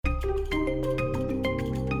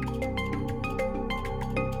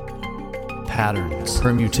Patterns,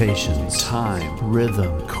 permutations, time,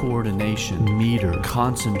 rhythm, coordination, meter,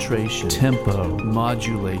 concentration, tempo,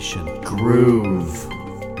 modulation, groove.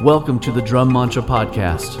 Welcome to the Drum Mantra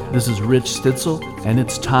Podcast. This is Rich Stitzel, and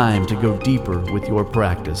it's time to go deeper with your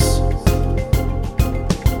practice.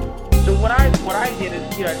 So what I did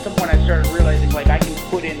is, at some point I started realizing, I can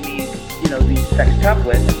put in these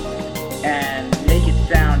sextuplets and make it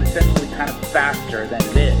sound essentially kind of faster than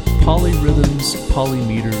it is. Polyrhythms,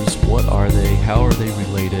 polymeters, what are they? How are they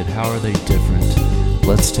related? How are they different?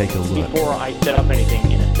 Let's take a look. Before I set up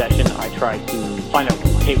anything in a session, I try to find out,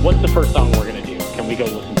 hey, what's the first song we're going to do? Can we go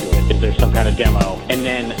listen to it? Is there some kind of demo? And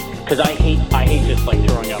then, because I hate just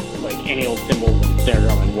throwing up any old cymbals and snare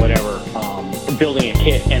drum and whatever, building a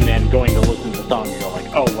kit and then going to listen to the song and go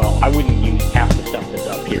oh, well, I wouldn't use half the stuff that's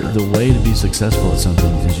up here. The way to be successful at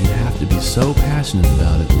something is you have to be so passionate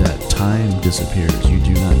about it that time disappears. You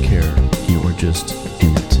do not care. You are just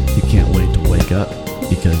in it. You can't wait to wake up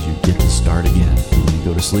because you get to start again. And when you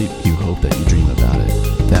go to sleep, you hope that you dream about it.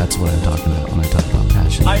 That's what I'm talking about when I talk about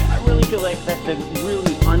passion. I really feel like that's a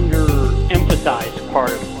really underemphasized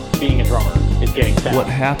part of being a drummer is getting sound. What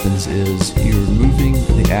happens is you're moving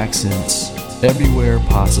the accents everywhere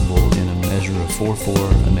possible in a measure of 4/4,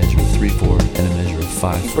 a measure of 3/4, and a measure of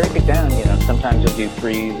 5/4. You break it down, sometimes you'll do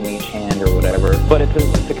threes in each hand or whatever, but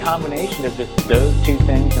it's a combination of just those two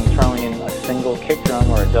things and throwing in a single kick drum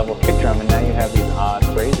or a double kick drum, and now you have these odd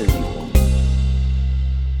phrases you can.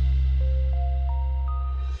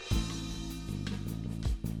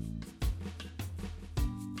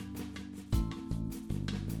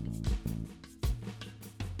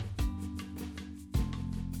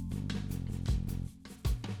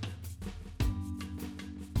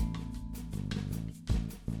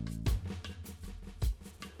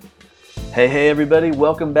 Hey everybody,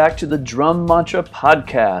 welcome back to the Drum Mantra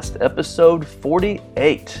Podcast, episode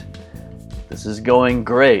 48. This is going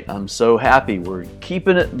great. I'm so happy. We're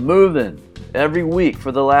keeping it moving every week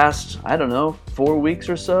for the last, 4 weeks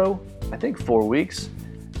or so. I think 4 weeks.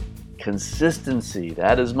 Consistency,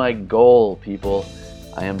 that is my goal, people.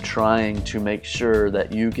 I am trying to make sure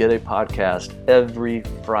that you get a podcast every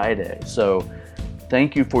Friday. So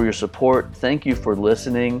thank you for your support. Thank you for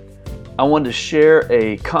listening. I wanted to share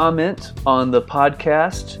a comment on the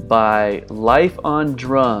podcast by Life on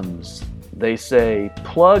Drums. They say,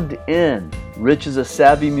 plugged in. Rich is a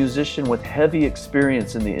savvy musician with heavy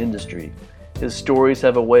experience in the industry. His stories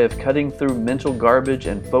have a way of cutting through mental garbage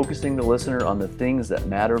and focusing the listener on the things that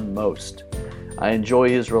matter most. I enjoy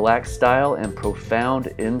his relaxed style and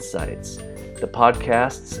profound insights. The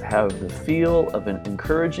podcasts have the feel of an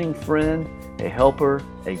encouraging friend, a helper,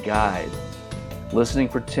 a guide. Listening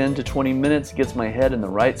for 10 to 20 minutes gets my head in the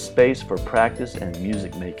right space for practice and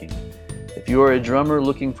music making. If you are a drummer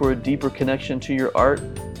looking for a deeper connection to your art,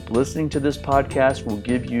 listening to this podcast will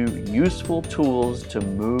give you useful tools to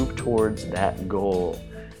move towards that goal.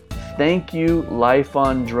 Thank you, Life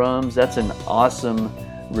on Drums. That's an awesome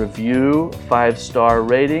review, 5-star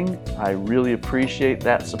rating. I really appreciate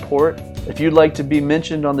that support. If you'd like to be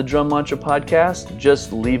mentioned on the Drum Mantra Podcast,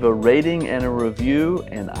 just leave a rating and a review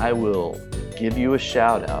and I will give you a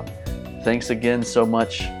shout out. Thanks again so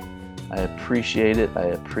much. I appreciate it.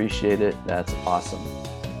 That's awesome.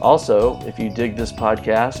 Also, if you dig this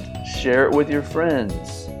podcast, share it with your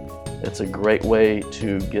friends. It's a great way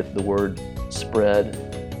to get the word spread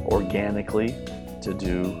organically, to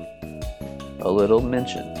do a little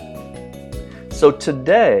mention. So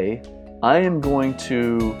today, I am going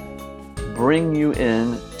to bring you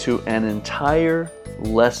in to an entire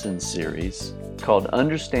lesson series called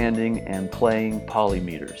Understanding and Playing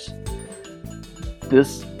Polymeters.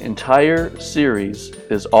 This entire series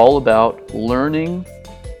is all about learning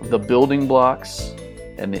the building blocks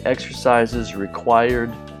and the exercises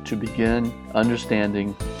required to begin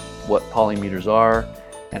understanding what polymeters are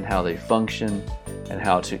and how they function and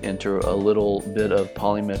how to enter a little bit of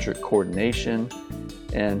polymetric coordination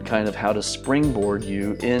and kind of how to springboard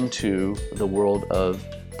you into the world of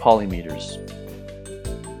polymeters.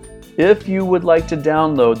 If you would like to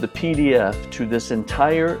download the PDF to this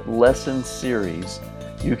entire lesson series,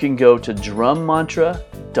 you can go to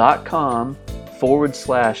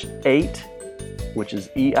drummantra.com/8, which is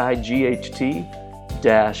EIGHT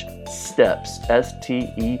 -steps, STEPS.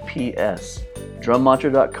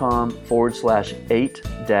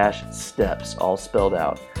 drummantra.com/8-steps, all spelled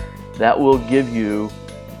out. That will give you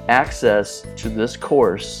access to this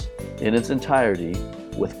course in its entirety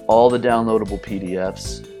with all the downloadable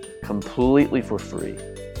PDFs completely for free.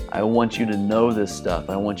 I want you to know this stuff.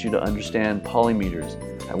 I want you to understand polymeters.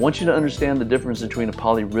 I want you to understand the difference between a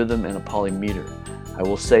polyrhythm and a polymeter. I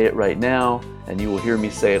will say it right now, and you will hear me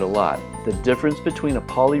say it a lot. The difference between a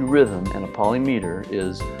polyrhythm and a polymeter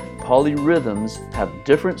is polyrhythms have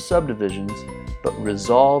different subdivisions but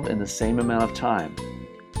resolve in the same amount of time.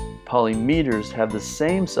 Polymeters have the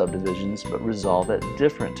same subdivisions but resolve at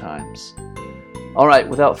different times. All right,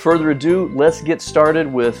 without further ado, let's get started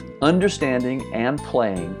with understanding and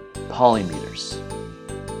playing polymeters.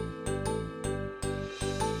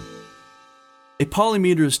 A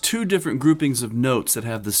polymeter is two different groupings of notes that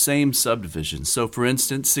have the same subdivision. So for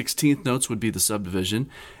instance, 16th notes would be the subdivision,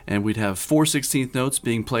 and we'd have 4 16th notes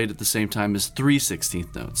being played at the same time as 3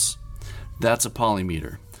 16th notes. That's a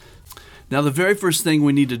polymeter. Now the very first thing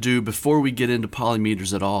we need to do before we get into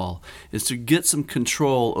polymeters at all is to get some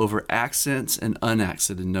control over accents and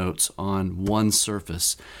unaccented notes on one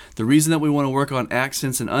surface. The reason that we want to work on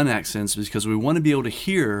accents and unaccents is because we want to be able to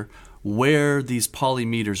hear where these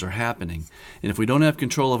polymeters are happening. And if we don't have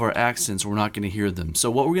control of our accents, we're not going to hear them. So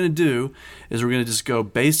what we're going to do is we're going to just go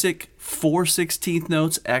basic 4 16th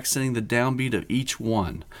notes accenting the downbeat of each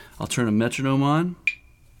one. I'll turn a metronome on.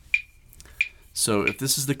 So if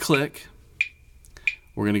this is the click,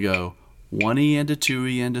 we're going to go 1 E and a 2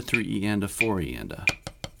 E and a 3 E and a 4 E and a.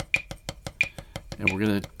 And we're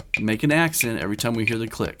going to make an accent every time we hear the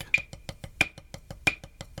click.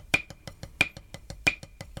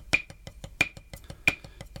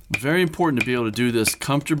 Very important to be able to do this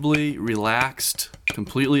comfortably, relaxed,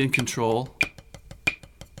 completely in control.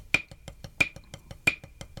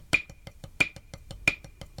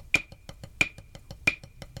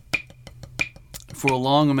 For a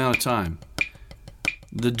long amount of time.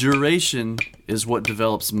 The duration is what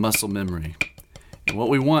develops muscle memory. And what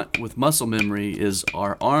we want with muscle memory is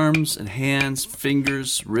our arms and hands,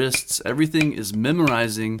 fingers, wrists, everything is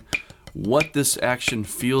memorizing what this action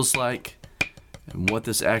feels like and what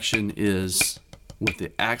this action is with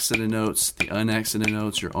the accented notes, the unaccented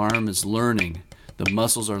notes. Your arm is learning, the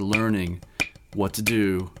muscles are learning what to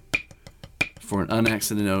do for an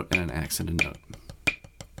unaccented note and an accented note.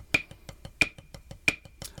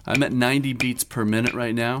 I'm at 90 beats per minute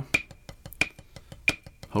right now.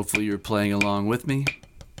 Hopefully you're playing along with me.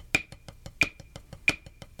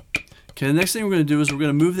 Okay, the next thing we're going to do is we're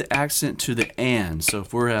going to move the accent to the and. So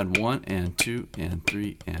if we're at 1 and 2 and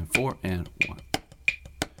 3 and 4 and 1.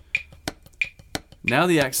 Now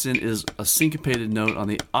the accent is a syncopated note on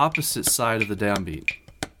the opposite side of the downbeat.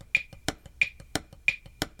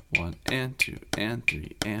 1 and 2 and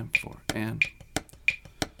 3 and 4 and.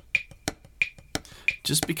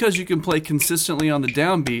 Just because you can play consistently on the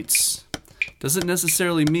downbeats doesn't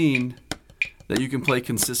necessarily mean that you can play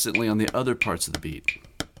consistently on the other parts of the beat.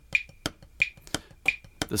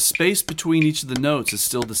 The space between each of the notes is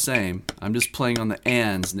still the same. I'm just playing on the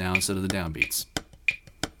ands now instead of the downbeats.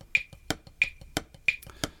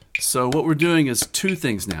 So what we're doing is two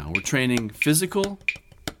things now. We're training physical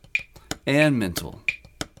and mental.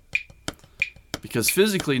 Because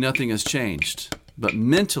physically nothing has changed, but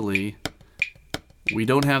mentally we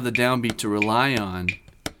don't have the downbeat to rely on.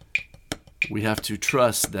 We have to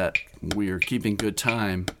trust that we are keeping good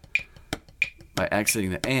time by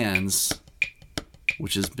accenting the ands,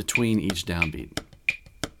 which is between each downbeat.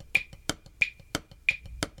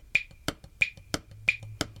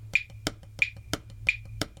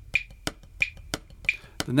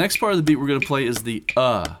 The next part of the beat we're going to play is the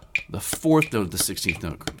fourth note of the 16th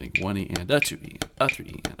note grouping. 1 E and a 2 E and a 3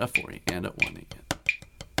 E and a 4 E and a 1 E.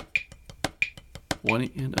 1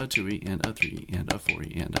 E and a 2 E and a 3 E and a 4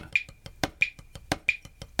 E and a.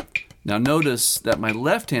 Now notice that my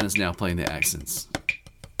left hand is now playing the accents.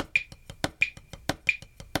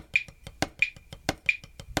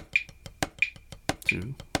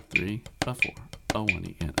 Two, 3, a 4, a 1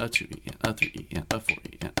 E and a 2 E and a 3 E and a 4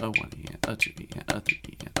 E and a 1 E and a 2 E and a 3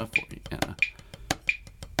 E and a 4 E and a.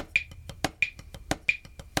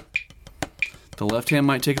 The left hand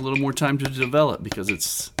might take a little more time to develop because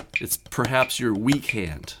it's perhaps your weak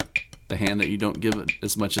hand, the hand that you don't give it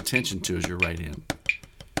as much attention to as your right hand.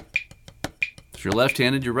 If you're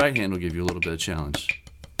left-handed, your right hand will give you a little bit of challenge.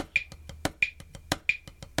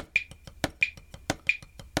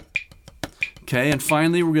 Okay, and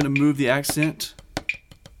finally we're going to move the accent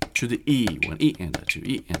to the E. 1 E and a 2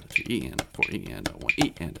 E and a 3 E and a 4 E and a 1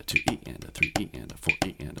 E and a 2 E and a 3 E and a 4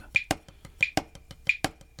 E and a.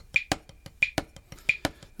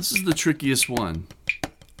 This is the trickiest one.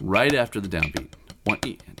 Right after the downbeat. 1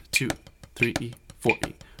 E and a 2, 3 E, 4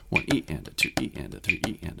 E. 1 E and a 2 E and a 3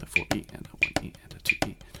 E and a 4 E and a 1 E and a 2 E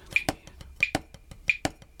and a 3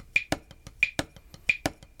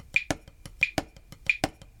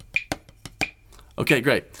 E. Okay,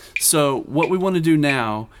 great. So what we want to do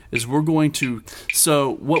now is we're going to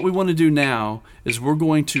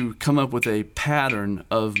come up with a pattern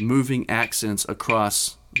of moving accents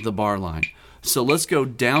across the bar line. So let's go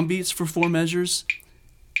downbeats for 4 measures,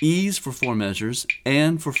 E's for 4 measures,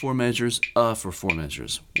 and for 4 measures, for 4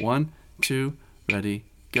 measures. 1, 2, ready,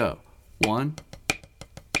 go. 1,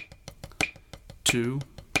 2,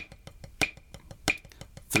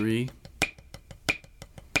 3,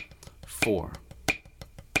 4.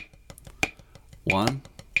 1,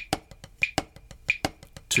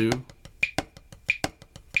 2,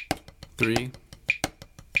 3,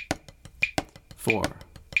 4.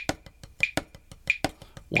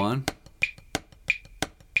 1,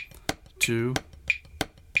 2,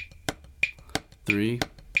 3,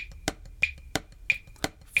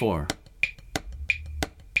 4.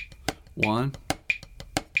 1,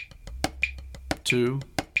 2,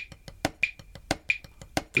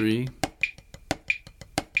 3,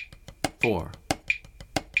 4.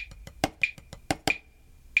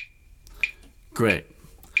 Great.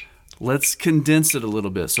 Let's condense it a little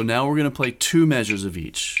bit. So now we're going to play 2 measures of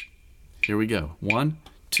each. Here we go. 1,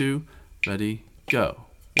 2, ready, go.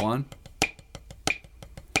 1,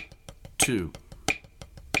 2.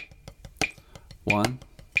 1,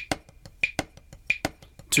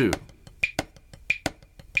 2.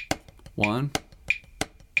 1,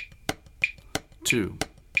 2.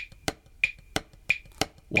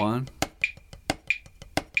 1,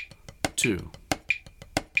 2.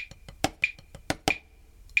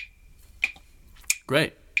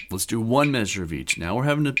 Great. Let's do 1 measure of each. Now we're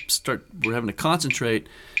having to concentrate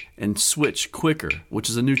and switch quicker, which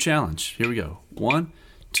is a new challenge. Here we go. 1,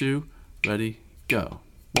 2, ready, go.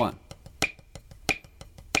 1.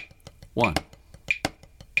 1.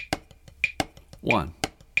 1.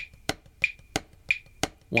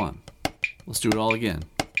 1. Let's do it all again.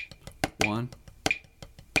 1.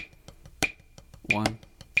 1.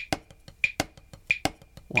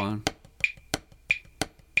 1.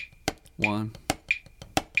 1.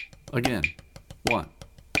 Again. 1.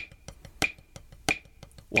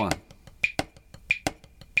 1.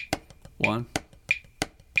 1.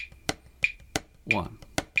 1.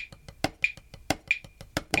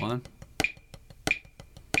 1.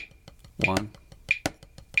 1.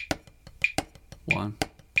 1.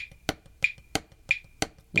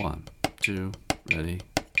 1, 2, ready,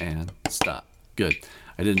 and stop. Good.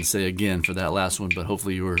 I didn't say again for that last one, but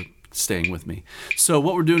hopefully you were staying with me. So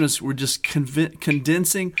what we're doing is we're just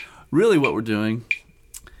condensing. Really what we're doing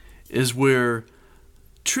is we're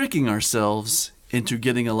tricking ourselves into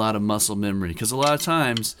getting a lot of muscle memory, because a lot of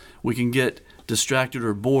times we can get distracted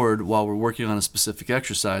or bored while we're working on a specific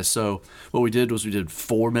exercise. So what we did was we did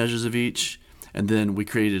 4 measures of each, and then we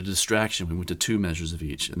created a distraction. We went to 2 measures of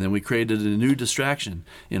each, and then we created a new distraction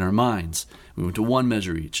in our minds. We went to 1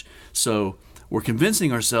 measure each. So we're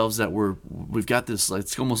convincing ourselves that we've got this,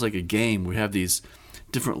 it's almost like a game. We have these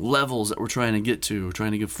different levels that we're trying to get to. We're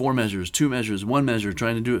trying to get 4 measures, 2 measures, 1 measure,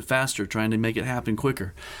 trying to do it faster, trying to make it happen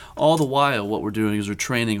quicker. All the while, what we're doing is we're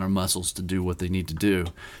training our muscles to do what they need to do.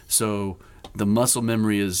 So the muscle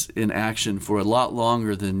memory is in action for a lot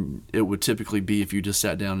longer than it would typically be if you just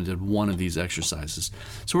sat down and did one of these exercises.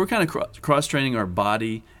 So we're kind of cross-training our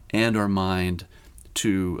body and our mind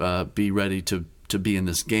to be ready to be in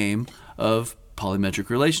this game of polymetric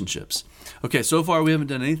relationships. Okay, so far we haven't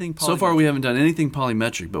done anything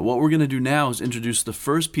polymetric, but what we're going to do now is introduce the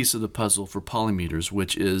first piece of the puzzle for polymeters,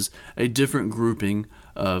 which is a different grouping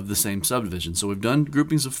of the same subdivision. So we've done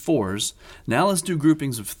groupings of 4s. Now let's do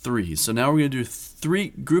groupings of 3s. So now we're going to do 3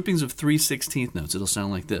 groupings of 3 16th notes. It'll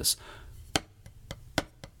sound like this.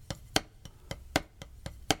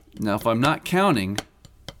 Now if I'm not counting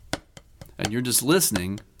and you're just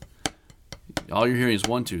listening, all you're hearing is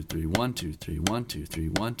 1, 2, 3, 1, 2, 3, 1, 2, 3,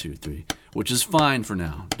 1, 2, 3, which is fine for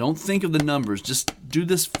now. Don't think of the numbers. Just do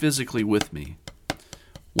this physically with me.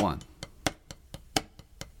 1.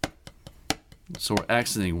 So we're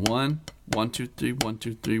accenting 1, 1, 2, 3, 1,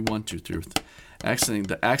 2, 3, 1, 2, 3. Accenting,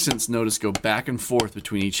 the accents, notice, go back and forth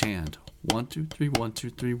between each hand. 1, 2, 3, 1, 2,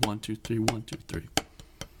 3, 1, 2, 3, 1, 2, 3.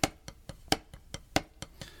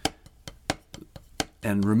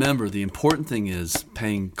 And remember, the important thing is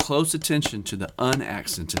paying close attention to the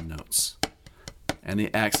unaccented notes and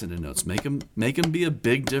the accented notes. Make them be a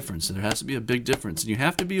big difference. There has to be a big difference. And you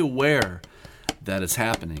have to be aware that it's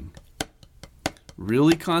happening.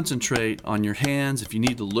 Really concentrate on your hands. If you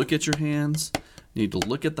need to look at your hands, you need to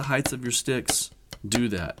look at the heights of your sticks, do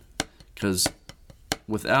that. Because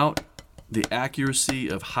without the accuracy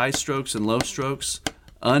of high strokes and low strokes,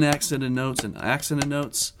 unaccented notes and accented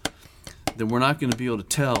notes, then we're not going to be able to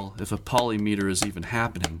tell if a polymeter is even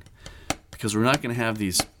happening, because we're not going to have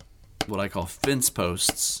these, what I call fence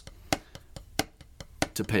posts,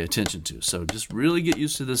 to pay attention to. So just really get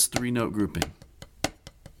used to this 3-note grouping.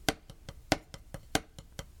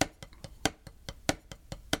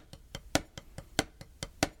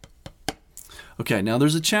 Okay, now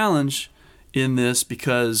there's a challenge in this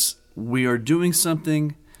because we are doing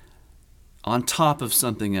something on top of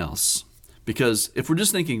something else. Because if we're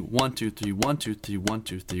just thinking 1, 2, 3, 1, 2, 3, 1,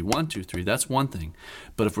 2, 3, 1, 2, 3, that's one thing.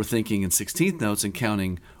 But if we're thinking in 16th notes and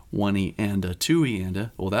counting 1E and a 2E and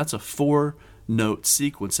a, well, that's a 4-note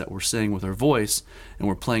sequence that we're saying with our voice, and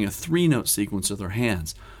we're playing a 3-note sequence with our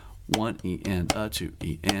hands. 1E and a,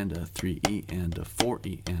 2E and a, 3E and a,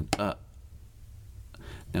 4E and a.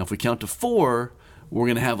 Now, if we count to 4, we're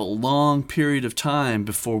going to have a long period of time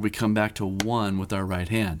before we come back to 1 with our right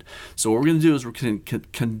hand. So what we're going to do is we're going to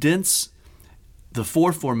condense the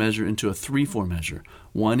 4/4 measure into a 3/4 measure.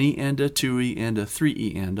 1E and a, 2E and a,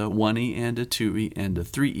 3E and a, 1E and a, 2E and a,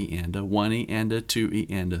 3E and a, 1E and a, 2E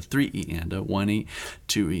and a, 3E and a, 1E,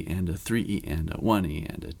 2E and a, 3E and a,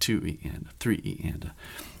 1E and a, 2E and a, 3E and a.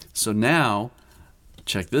 So now,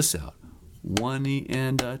 check this out. 1E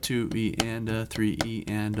and a, 2E and a, 3E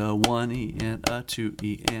and a, 1E and a,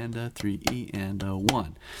 2E and a, 3E and a,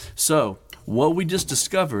 1. So what we just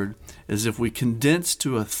discovered is if we condense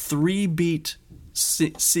to a 3-beat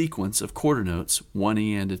sequence of quarter notes,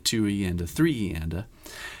 1E and a, 2E and a, 3E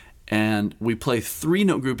and we play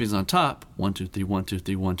 3-note groupings on top, 1, 2, 3, 1, 2,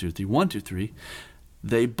 3, 1, 2, 3, 1, 2, 3,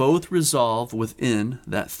 they both resolve within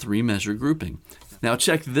that 3-measure grouping. Now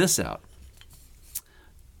check this out.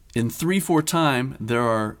 In 3/4 time, there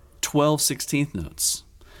are 12 16th notes.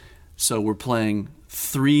 So we're playing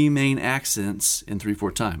 3 main accents in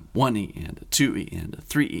 3/4 time. 1E and a, 2E and a,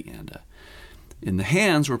 3E and a. In the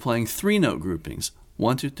hands, we're playing 3-note groupings.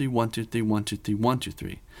 1, 2, 3, 1, 2, 3, 1, 2, 3, 1, 2,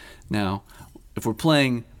 3. Now, if we're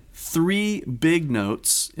playing 3 big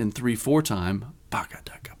notes in 3/4 time,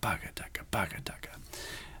 baga-daga, baga-daga, baga-daga,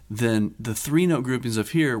 then the 3-note groupings of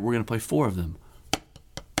here, we're going to play 4 of them.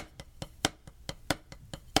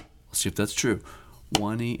 Let's see if that's true.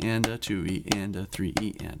 1E and a, 2E and a,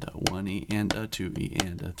 3E and a, 1E and a, 2E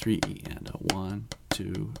and a, 3E and a, 1,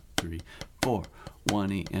 2, 3, 4.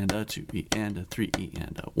 1E and a, 2E and a, 3E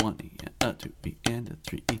and a, 1E and a, 2E and a,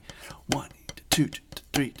 3E, 1, 2,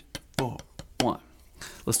 3, 4, 1.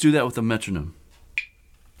 Let's do that with a metronome.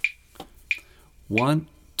 1,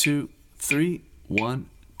 2, 3, 1,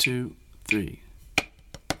 2, 3.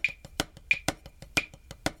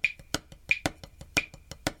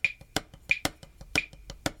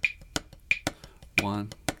 One,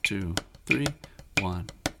 2, 3, 1,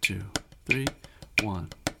 2, 3, 1,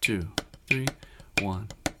 2, 3, 1,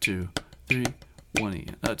 2, 3, 1E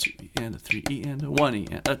and a 2E and a 3E and a 1E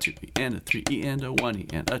and a 2E and a 3E and a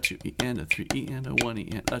 1E and a 2E and a 3E and a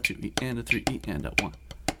 1E and a 2E and a 3E and a 1.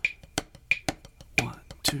 1,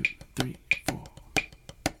 2, 3, 4.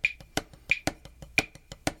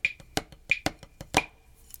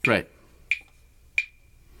 Great.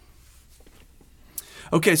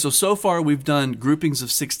 Okay, so far we've done groupings of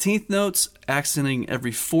 16th notes, accenting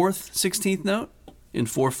every 4th 16th note in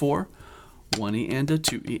 4/4. 1E and a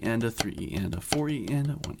 2E and a 3E and a 4E and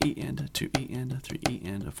a 1E and a 2E and a 3E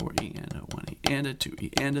and a 4E and a 1E and a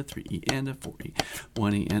 2E and a 3E and a 4E.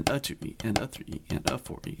 1E and a 2E and a 3E and a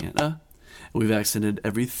 4E and a. We've accented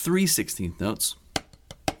every 3 16th notes.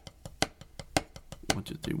 1,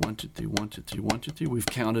 2, 3, 1, 2, 3, 1, 2, 3, 1, 2, 3. We've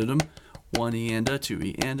counted them. 1E and a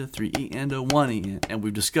 2E and a 3E and a 1E. And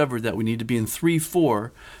we've discovered that we need to be in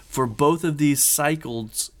 3/4 for both of these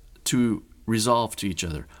cycles to resolve to each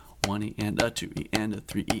other. 1E and a 2E and a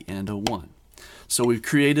 3E and a 1. So we've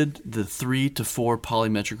created the 3 to 4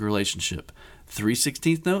 polymetric relationship. 3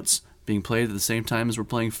 16th notes being played at the same time as we're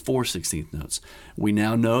playing 4 16th notes. We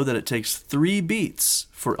now know that it takes 3 beats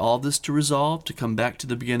for all this to resolve to come back to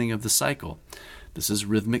the beginning of the cycle. This is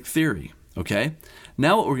rhythmic theory, okay?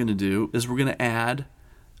 Now what we're going to do is we're going to add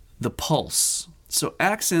the pulse. So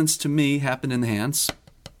accents to me happen in the hands,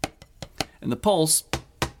 and the pulse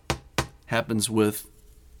happens with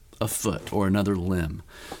a foot or another limb.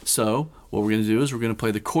 So what we're going to do is we're going to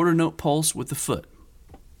play the quarter note pulse with the foot.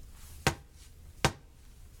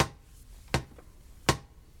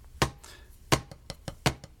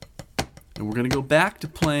 And we're going to go back to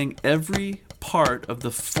playing every part of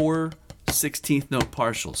the 4 16th note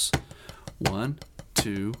partials. 1,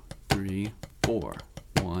 2, 3, 4.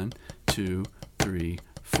 1, 2, 3,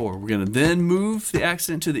 4. We're going to then move the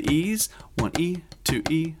accent to the E's. 1E,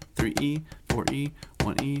 2E, 3E, 4E,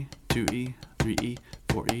 1E, 2E, 3E,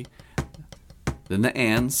 4E. Then the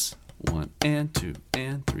ands. 1 and 2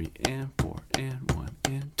 and 3 and 4 and 1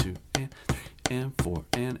 and 2 and 3 and 4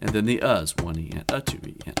 and then the uhs. 1E and a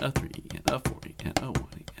 2E and a 3E and a 4E and a 1E.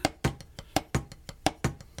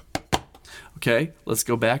 Okay, let's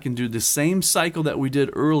go back and do the same cycle that we did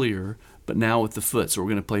earlier, but now with the foot. So we're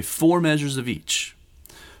going to play 4 measures of each.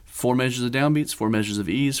 4 measures of downbeats, 4 measures of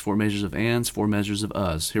E's, 4 measures of ands, 4 measures of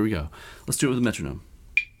uhs. Here we go. Let's do it with a metronome.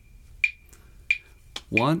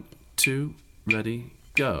 1, 2, ready,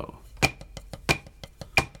 go.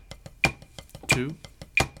 2,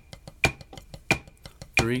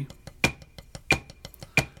 3,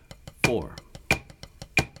 4.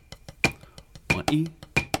 1E.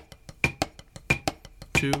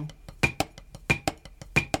 2,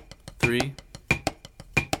 3,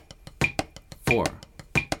 4.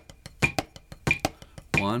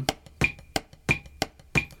 1,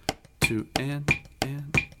 2, and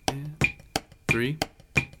 3,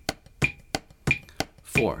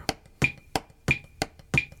 4.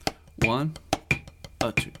 1,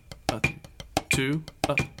 2, 2,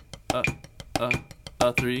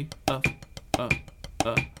 3,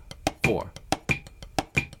 4.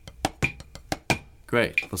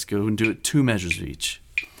 Great. Let's go and do it 2 measures of each.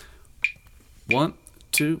 1,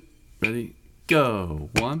 2, ready, go.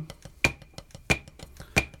 1,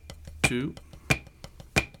 2,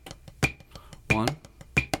 1,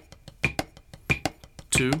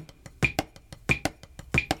 2,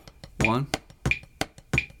 1,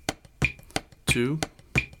 2,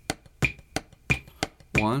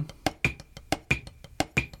 1,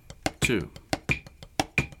 2.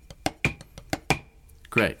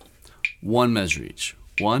 Great. 1 measure each.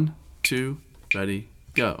 1, 2, ready,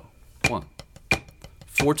 go. 1.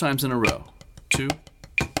 4 times in a row. 2,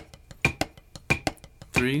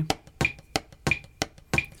 3,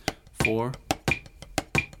 4,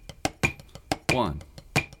 1,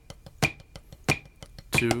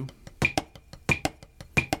 2,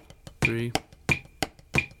 3,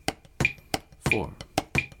 4,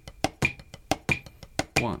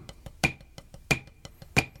 1,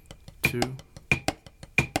 2,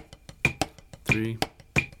 3,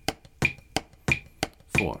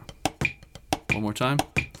 4. One more time.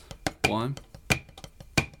 1,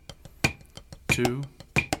 2,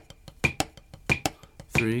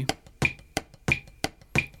 3,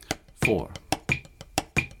 4.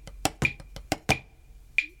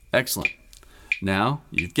 Excellent. Now,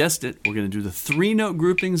 you've guessed it, we're going to do the 3-note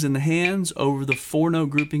groupings in the hands over the 4-note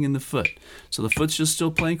grouping in the foot. So the foot's just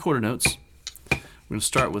still playing quarter notes. We're going to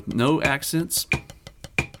start with no accents.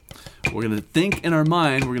 We're going to think in our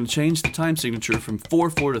mind, we're going to change the time signature from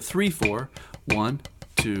 4/4 to 3/4. 1,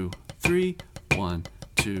 2, 3, 1,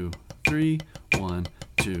 2, 3, 1,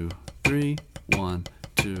 2, 3, 1,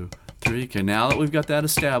 2, 3. Okay, now that we've got that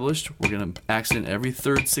established, we're going to accent every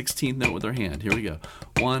 3rd, 16th note with our hand. Here we go.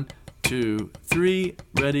 1, 2, 3,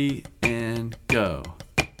 ready, and go.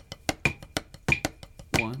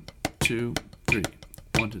 1, 2, 3.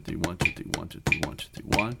 1, 2, 3, 1, 2, 3, 1, 2, 3,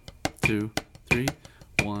 1, 2, 3,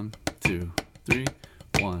 1, 2, 3, 1, 2, 3,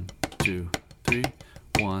 1, 2, 3,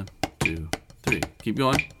 1, 2, 3. Keep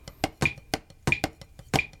going.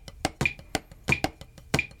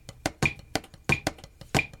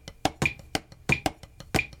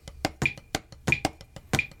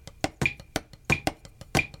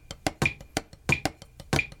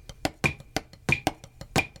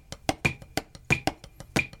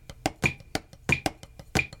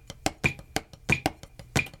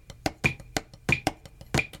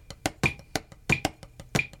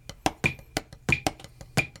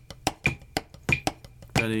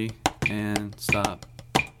 Ready, and stop.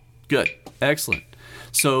 Good. Excellent.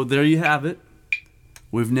 So there you have it.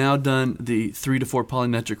 We've now done the 3 to 4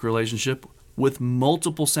 polymetric relationship with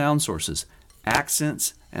multiple sound sources,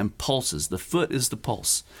 accents, and pulses. The foot is the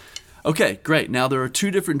pulse. Okay, great. Now there are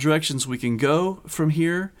 2 different directions we can go from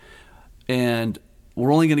here, and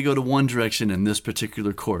we're only going to go to one direction in this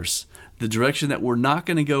particular course. The direction that we're not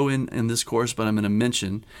going to go in this course, but I'm going to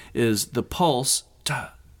mention, is the pulse, da,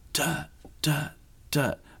 da, da,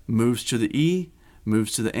 da, moves to the E,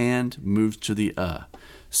 moves to the and, moves to the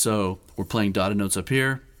So we're playing dotted notes up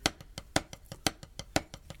here,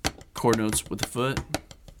 chord notes with the foot,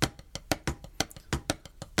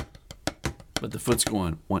 but the foot's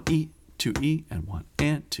going 1E, 2E, and 1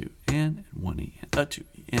 and 2 and 1E and a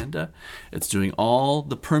 2E and It's doing all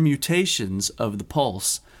the permutations of the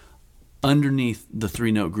pulse underneath the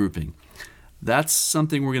 3-note grouping. That's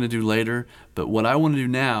something we're going to do later, but what I want to do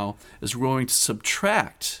now is we're going to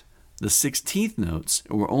subtract the 16th notes,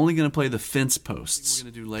 and we're only going to play the fence posts.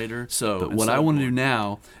 We're going to do later. But what I want to do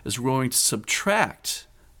now is we're going to subtract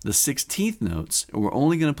the 16th notes, and we're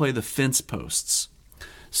only going to play the fence posts.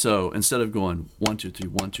 So instead of going 1, 2, 3,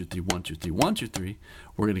 1, 2, 3, 1, 2, 3, 1, 2, 3,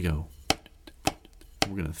 we're going to go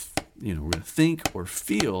we're gonna think or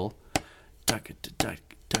feel, but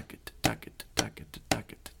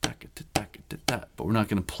we're not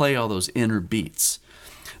going to play all those inner beats.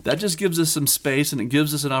 That just gives us some space, and it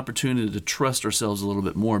gives us an opportunity to trust ourselves a little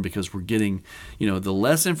bit more, because we're getting, the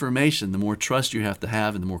less information, the more trust you have to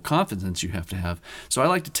have and the more confidence you have to have. So I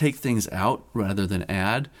like to take things out rather than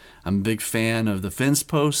add. I'm a big fan of the fence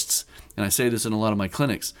posts, and I say this in a lot of my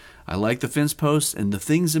clinics. I like the fence posts, and the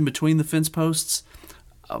things in between the fence posts,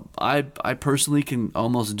 I personally can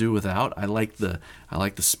almost do without. I like the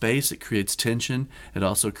space. It creates tension. It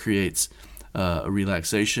also creates a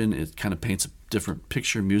relaxation. It kind of paints a different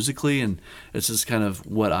picture musically, and it's just kind of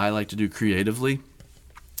what I like to do creatively.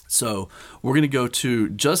 So we're going to go to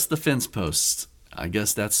just the fence posts. I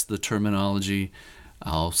guess that's the terminology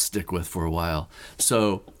I'll stick with for a while.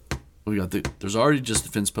 So we got there's already just the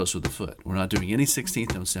fence post with the foot. We're not doing any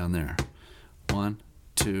 16th notes down there. 1,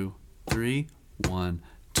 2, 3. 1,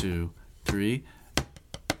 2, 3.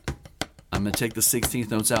 I'm going to take the 16th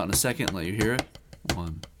notes out in a second and let you hear it.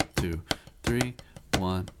 1, 2, 3.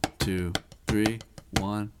 1, 2, 3.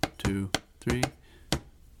 1, 2, 3.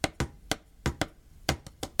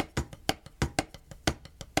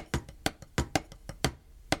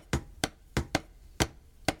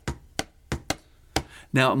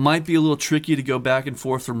 Now, it might be a little tricky to go back and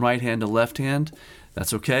forth from right hand to left hand.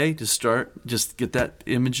 That's okay. Just get that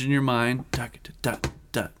image in your mind. Dot, dot,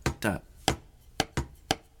 dot, dot.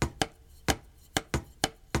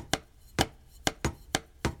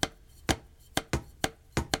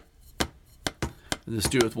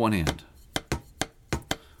 Just do it with one hand.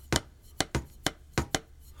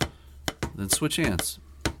 Then switch hands.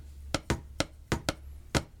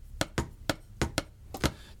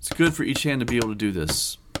 It's good for each hand to be able to do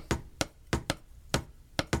this.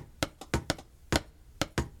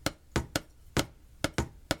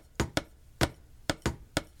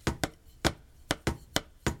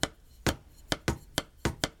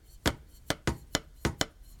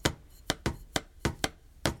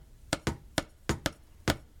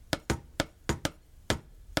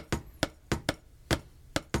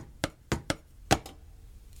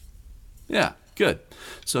 Yeah, good.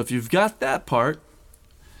 So if you've got that part,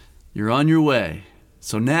 you're on your way.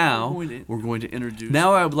 So now we're going to introduce.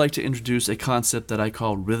 Now I would like to introduce a concept that I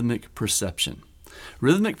call rhythmic perception.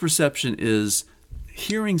 Rhythmic perception is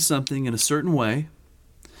hearing something in a certain way,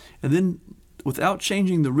 and then without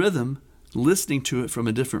changing the rhythm, listening to it from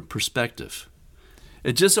a different perspective.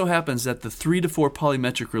 It just so happens that the 3 to 4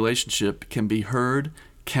 polymetric relationship can be heard,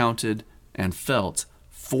 counted, and felt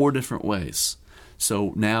 4 different ways.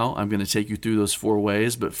 So now I'm going to take you through those 4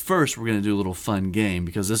 ways, but first we're going to do a little fun game,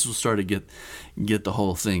 because this will start to get the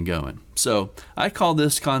whole thing going. So I call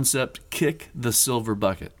this concept Kick the Silver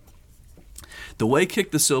Bucket. The way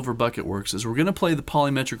Kick the Silver Bucket works is we're going to play the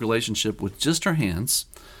polymetric relationship with just our hands.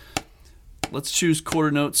 Let's choose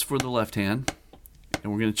quarter notes for the left hand,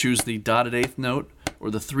 and we're going to choose the dotted 8th note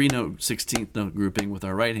or the 3-note 16th note grouping with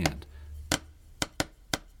our right hand.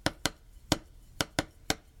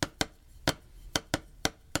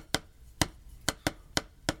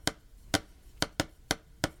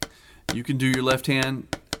 You can do your left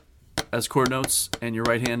hand as quarter notes and your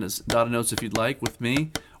right hand as dotted notes if you'd like with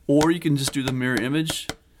me, or you can just do the mirror image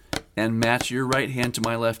and match your right hand to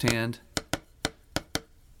my left hand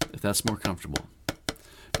if that's more comfortable.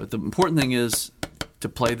 But the important thing is to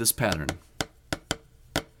play this pattern.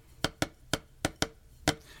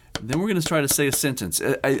 Then we're going to try to say a sentence.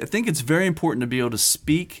 I think it's very important to be able to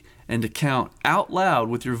speak and to count out loud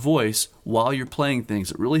with your voice while you're playing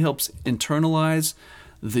things. It really helps internalize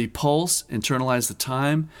the pulse, internalize the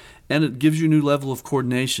time, and it gives you a new level of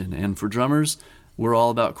coordination. And for drummers, we're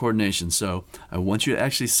all about coordination. So I want you to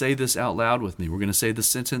actually say this out loud with me. We're going to say the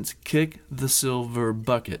sentence, kick the silver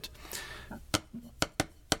bucket.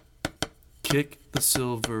 Kick the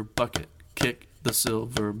silver bucket. Kick the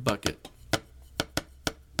silver bucket.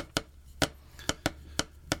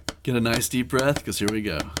 Get a nice deep breath, because here we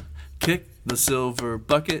go. Kick the silver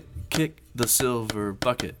bucket. Kick the silver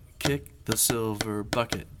bucket. Kick the silver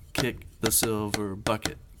bucket, kick the silver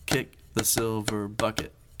bucket, kick the silver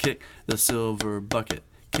bucket, kick the silver bucket,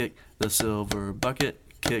 kick the silver bucket,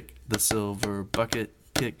 kick the silver bucket,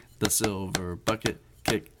 kick the silver bucket,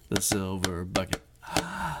 kick the silver bucket.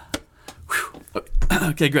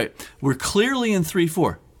 Okay, great. We're clearly in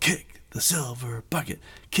 3/4. Kick the silver bucket,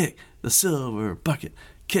 kick the silver bucket,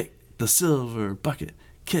 kick the silver bucket,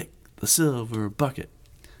 kick the silver bucket.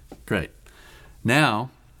 Great.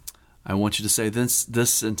 Now I want you to say this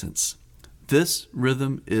sentence. This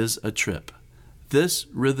rhythm is a trip. This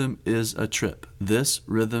rhythm is a trip. This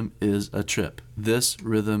rhythm is a trip. This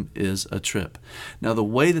rhythm is a trip. Now, the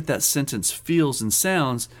way that that sentence feels and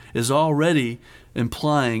sounds is already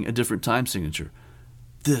implying a different time signature.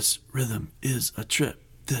 This rhythm is a trip.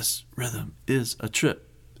 This rhythm is a trip.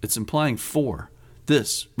 It's implying 4.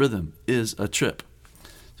 This rhythm is a trip.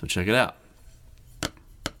 So check it out.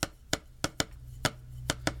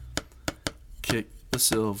 Kick the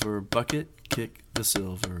silver bucket, kick the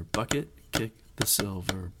silver bucket, kick the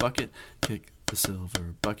silver bucket, kick the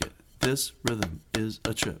silver bucket. This rhythm is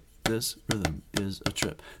a trip. This rhythm is a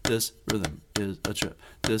trip. This rhythm is a trip.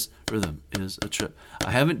 This rhythm is a trip.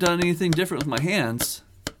 I haven't done anything different with my hands,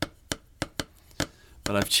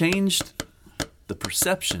 but I've changed the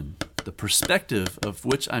perception, the perspective of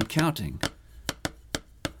which I'm counting.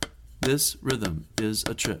 This rhythm is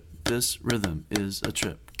a trip. This rhythm is a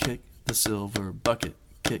trip. Kick the silver bucket.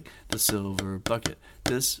 Kick the silver bucket.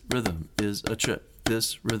 This rhythm is a trip.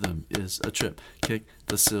 This rhythm is a trip. Kick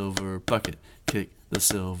the silver bucket. Kick the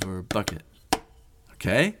silver bucket.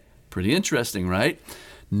 Okay? Pretty interesting, right?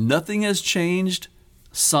 Nothing has changed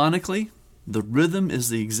sonically. The rhythm is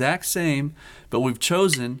the exact same, but we've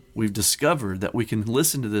discovered that we can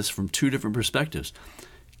listen to this from 2 different perspectives.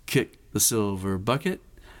 Kick the silver bucket.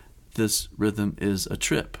 This rhythm is a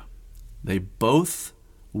trip. They both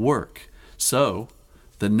work. So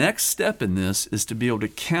the next step in this is to be able to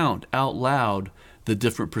count out loud the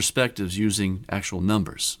different perspectives using actual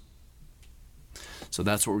numbers. So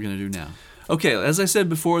that's what we're going to do now. Okay, as I said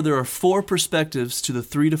before, there are 4 perspectives to the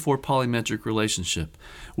 3 to 4 polymetric relationship.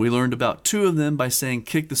 We learned about 2 of them by saying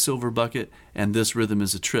kick the silver bucket and this rhythm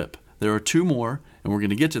is a trip. There are 2 more, and we're going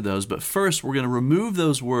to get to those, but first we're going to remove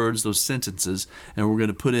those words, those sentences, and we're going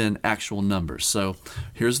to put in actual numbers. So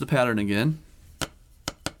here's the pattern again.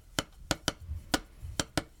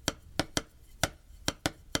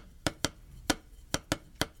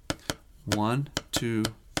 One, two,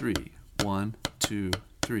 three. 1, 2,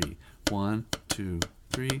 3. 1, 2,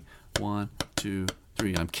 3. 1, 2,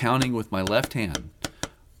 3. I'm counting with my left hand.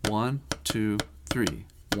 1, 2, 3.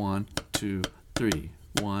 1, 2, 3.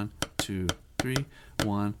 1, 2, 3.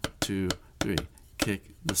 1, 2, 3. Kick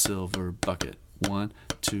the silver bucket. 1,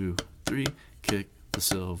 2, 3. Kick the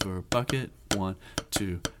silver bucket. 1,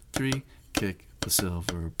 2, 3. Kick the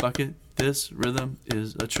silver bucket. This rhythm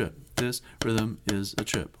is a trip. This rhythm is a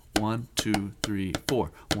trip. 1, 2, 3,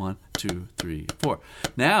 4. 1, 2, 3, 4.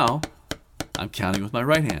 Now, I'm counting with my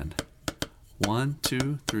right hand. 1,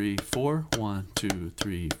 2, 3, 4. 1, 2,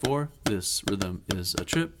 3, 4. This rhythm is a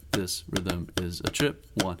trip. This rhythm is a trip.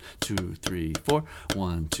 1, 2, 3, 4.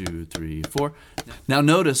 1, 2, 3, 4. Now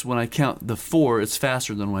notice when I count the 4, it's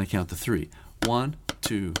faster than when I count the 3. 1,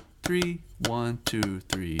 2, 3. 1, 2,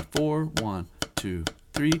 3, 4. 1, 2,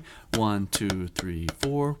 3. 1, 2, 3,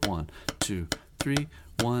 4. 1, 2, 3.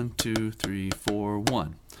 1, 2, 3, 4,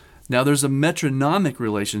 1. Now there's a metronomic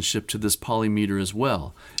relationship to this polymeter as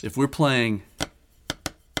well. If we're playing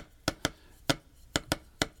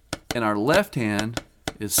and our left hand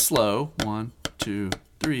is slow, 1, 2,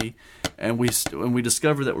 3, and we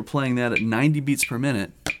discover that we're playing that at 90 beats per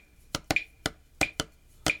minute,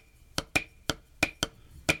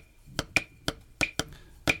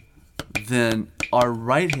 then our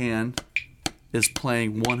right hand is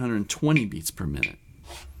playing 120 beats per minute.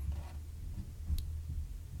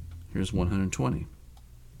 Here's 120.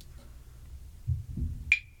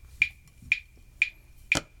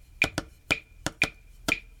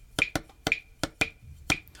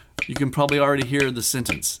 You can probably already hear the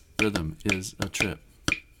sentence. Rhythm is a trip.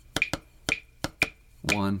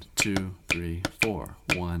 1, 2, 3, 4.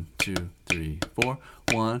 1, 2, 3, 4.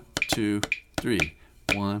 1, 2, 3.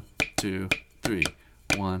 1, 2, 3.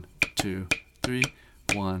 1, 2, 3.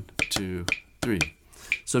 1, 2, 3.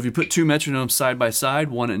 So if you put 2 metronomes side by side,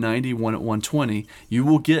 one at 90, one at 120, you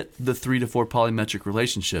will get the 3 to 4 polymetric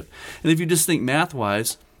relationship. And if you just think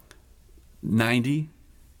math-wise, 90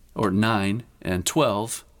 or 9 and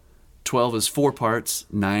 12, 12 is 4 parts,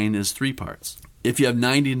 9 is 3 parts. If you have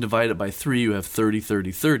 90 and divide it by 3, you have 30,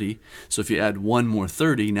 30, 30. So if you add 1 more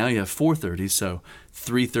 30, now you have 4 30s. So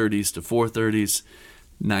 3 30s to 4 30s,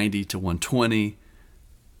 90 to 120,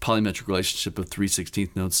 polymetric relationship of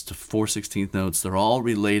 3/16 notes to 4/16 notes. They're all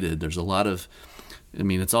related. There's a lot of,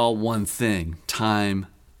 it's all one thing. Time,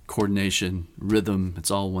 coordination, rhythm, it's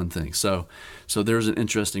all one thing. So there's an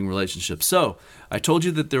interesting relationship. So I told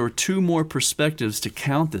you that there were 2 more perspectives to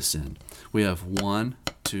count this in. We have 1,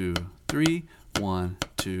 2, 3, 1,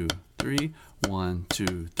 2, 3, 1,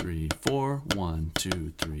 2, 3, 4, 1,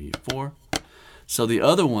 2, 3, 4. So the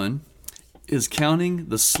other one is counting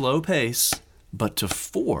the slow pace, but to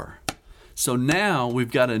 4. So now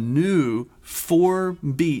we've got a new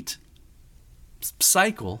 4-beat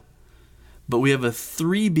cycle, but we have a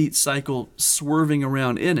 3-beat cycle swerving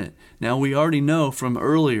around in it. Now we already know from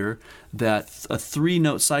earlier that a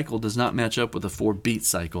 3-note cycle does not match up with a 4-beat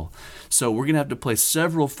cycle. So we're going to have to play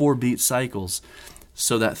several 4-beat cycles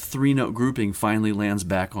so that 3-note grouping finally lands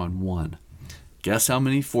back on 1. Guess how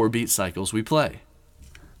many 4-beat cycles we play?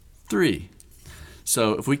 3.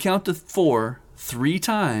 So if we count to 4 3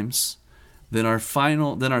 times, then our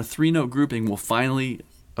 3-note grouping will finally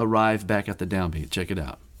arrive back at the downbeat. Check it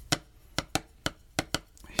out.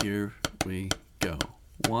 Here we go.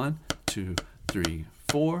 1, 2, 3,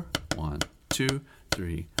 4. 1, 2,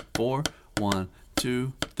 3, 4. 1,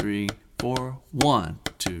 2, 3, 4. 1,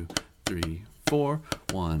 2, 3, 4.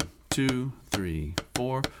 1, 2, 3,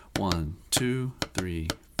 4. 1, 2, 3,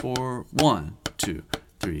 4. 1, 2,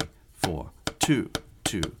 3, 4. 2,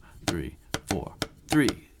 2, 3, 4. 3,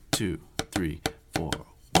 2, 3, 4.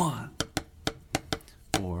 1.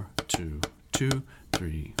 4, 2, 2,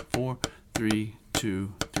 3, 4. 3,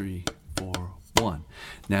 2, 3, 4, 1.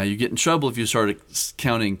 Now you get in trouble if you start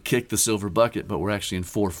counting kick the silver bucket, but we're actually in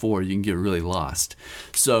 4/4. You can get really lost.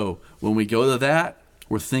 So when we go to that,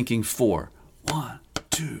 we're thinking 4. 1,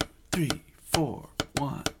 2, 3, 4.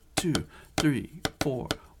 1, 2, 3, 4.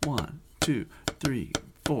 1, 2, 3,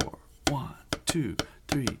 4. 1, 2,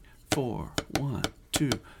 3, 4. 1,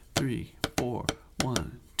 2, 3, 4.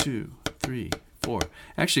 1, 2, 3, 4.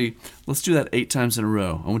 Actually, let's do that 8 times in a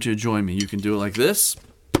row. I want you to join me. You can do it like this,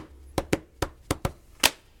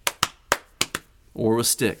 or with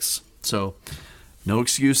sticks. So, no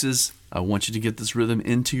excuses. I want you to get this rhythm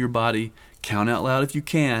into your body. Count out loud if you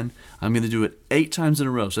can. I'm going to do it 8 times in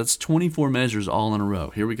a row. So that's 24 measures all in a row.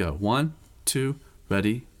 Here we go. 1, 2,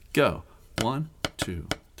 ready, go. 1, 2,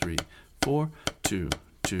 3, 4. 2,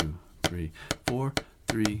 2, 3, 4.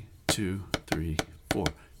 3, 2, 3, 4.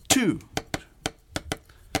 2.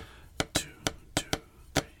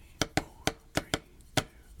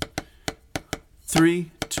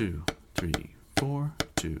 3, 2, 3, 4,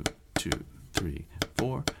 2, 2, 3,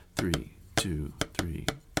 4, 3, 2, 3,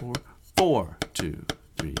 4, 4, 2,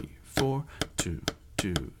 3, 4, 2,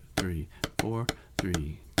 2, 3, 4,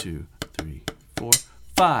 3, 2, 3, 4,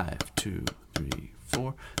 5, 2, 3,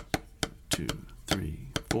 4, 2, 3,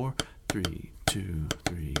 4, 3, 2,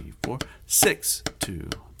 3, 4, 6, 2,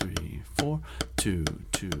 3, 4, 2,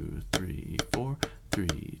 2, 3, 4,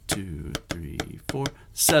 3, 2, 3, 4,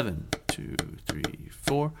 7, 2, 3,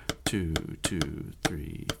 4, 2, 2,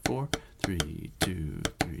 3, 4, 3, 2,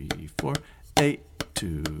 3, 4, 8,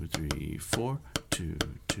 2, 3, 4, 2,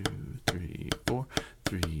 2, 3, 4,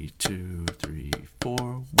 3, 2, 3,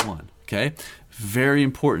 4, 1. Okay? Very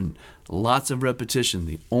important. Lots of repetition.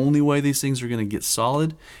 The only way these things are going to get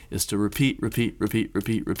solid is to repeat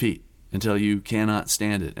until you cannot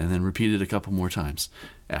stand it, and then repeat it a couple more times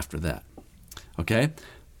after that. Okay?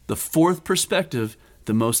 The fourth perspective,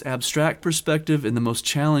 the most abstract perspective and the most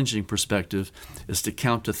challenging perspective, is to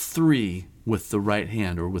count to 3 with the right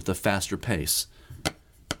hand or with a faster pace.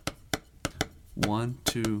 1,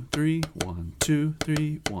 2, 3, 1, 2,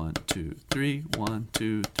 3, 1, 2, 3, 1,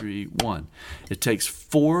 2, 3, 1. It takes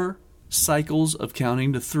 4 cycles of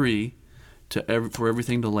counting to 3 for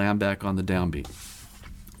everything to land back on the downbeat.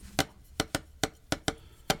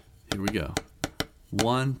 Here we go.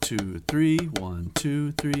 1, 2, 3, 1,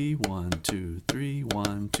 2, 3, 1, 2, 3,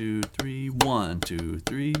 1, 2, 3, 1, 2,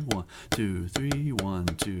 3, 1, 2, 3, 1,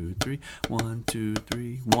 2, 3, 1, 2,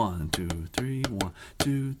 3, 1, 2, 3, 1,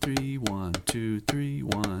 2, 3, 1, 2, 3,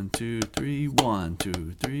 1, 2, 3, 1, 2,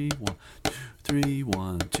 3, 1, 2, 3,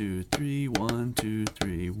 1, 2, 3, 1, 2,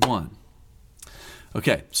 3, 1.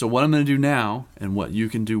 Okay, so what I'm going to do now, and what you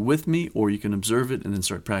can do with me, or you can observe it and then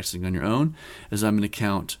start practicing on your own, is I'm going to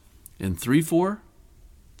count in 3/4,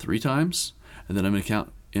 3 times, and then I'm going to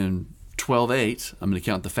count in 12/8. I'm going to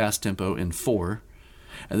count the fast tempo in 4,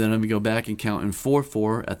 and then I'm going to go back and count in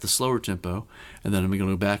 4/4 at the slower tempo, and then I'm going to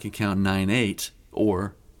go back and count 9/8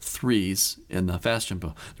 or 3s in the fast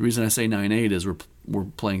tempo. The reason I say 9/8 is we're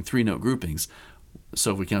playing 3-note groupings.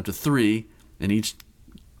 So if we count to 3 and each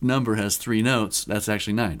number has 3 notes, that's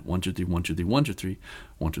actually 9. 1, 2, 3, 1, 2, 3, 1, 2, 3,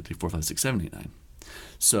 1, 2, 3, 4, 5, 6, 7, 8, 9.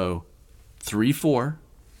 So 3/4,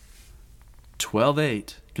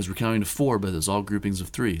 12/8, because we're counting to 4, but it's all groupings of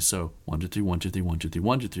 3. So 1, 2, 3, 1, 2, 3, 1, 2, 3,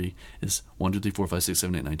 1, 2, 3 is 1, 2, 3, 4, 5, 6,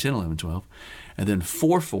 7, 8, 9, 10, 11, 12. And then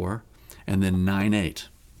 4/4, and then 9/8.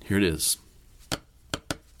 Here it is.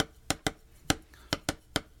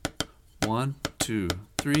 1, 2,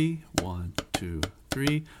 3, 1, 2,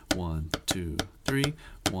 3, 1, 2, 3,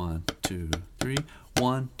 1, 2, 3,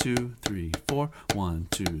 1, 2, 3, 4, 1,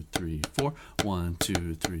 2, 3, 4, 1,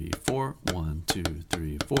 2, 3, 4, 1, 2,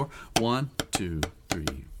 3, 4, 1, 2,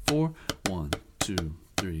 3, 4, 1, 2,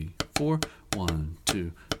 3, 4, 1,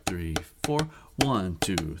 2, 3, 4, 1,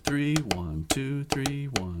 2, 3, 1, 2, 3,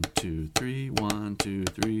 1, 2, 3, 1, 2,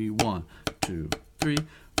 3, 1, 2, 3,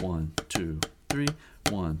 1, 2, 3,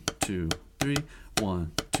 1, 2, 3,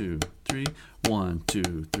 1, 2, 3, 1,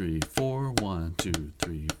 2, 3, 4, 1, 2,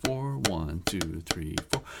 3, 4, 1, 2, 3,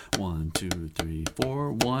 4, 1, 2, 3,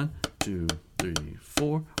 4, 1, 2, 3,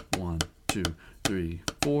 4, 1, 2, 3,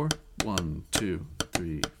 4, 1, 2,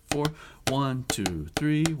 3, 4, 1, 2,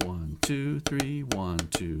 3, 1, 2, 3, 1,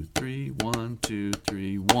 2, 3, 1, 2,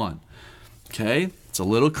 3, 1. Okay, it's a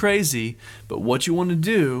little crazy, but what you want to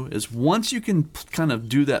do is once you can kind of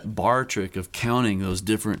do that bar trick of counting those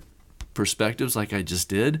different perspectives like I just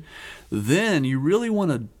did, then you really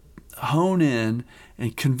want to hone in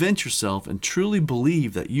and convince yourself and truly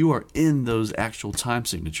believe that you are in those actual time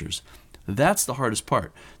signatures. That's the hardest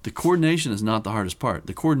part. The coordination is not the hardest part.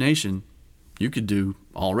 The coordination you could do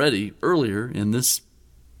already earlier in this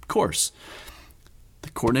course. The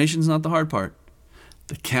coordination is not the hard part.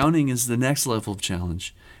 The counting is the next level of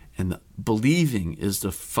challenge, and the believing is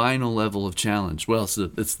the final level of challenge. Well,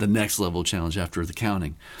 it's the next level of challenge after the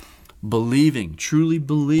counting. Believing, truly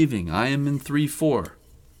believing. I am in 3/4.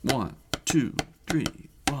 1, 2, 3,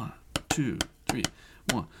 1, 2, 3,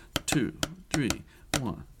 1, 2, 3,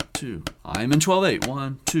 1, 2. I am in 12/8.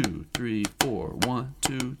 1, 2, 3, 4. 1,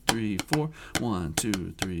 2, 3, 4. 1,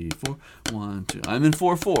 2, 3, 4. 1, 2. I'm in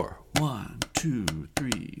 4/4. 1, 2,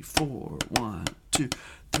 3, 4. 1, 2,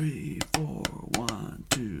 3, 4. 1,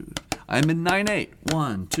 2. I'm in 9/8.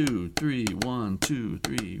 1, 2, 3, 1, 2,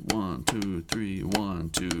 3, 1, 2, 3, 1,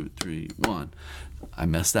 2, 3, 1. I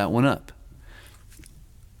messed that one up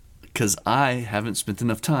because I haven't spent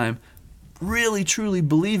enough time really truly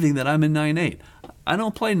believing that I'm in 9/8. I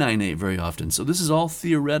don't play 9/8 very often, so this is all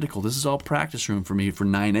theoretical. This is all practice room for me for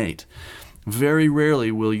 9/8. Very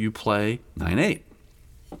rarely will you play 9/8.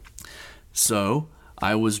 So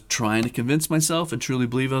I was trying to convince myself and truly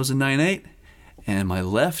believe I was in 9/8, and my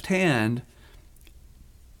left hand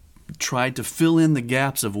tried to fill in the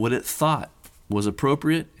gaps of what it thought was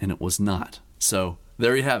appropriate, and it was not. So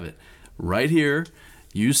there you have it. Right here,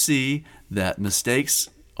 you see that mistakes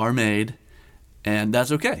are made, and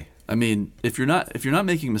that's okay. I mean, if you're not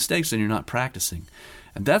making mistakes, then you're not practicing.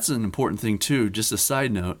 And that's an important thing too. Just a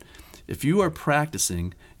side note, if you are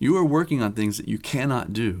practicing, you are working on things that you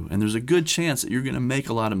cannot do, and there's a good chance that you're going to make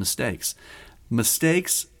a lot of mistakes.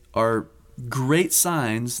 Mistakes are great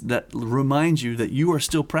signs that remind you that you are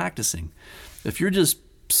still practicing. If you're just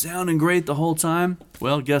sounding great the whole time,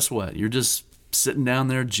 well, guess what? You're just sitting down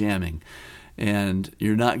there jamming, and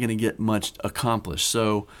you're not going to get much accomplished.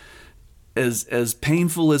 So as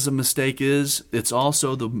painful as a mistake is, it's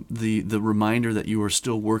also the reminder that you are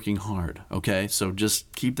still working hard, okay? So just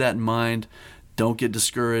keep that in mind. Don't get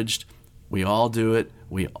discouraged. We all do it.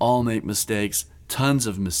 We all make mistakes, tons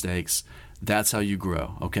of mistakes. That's how you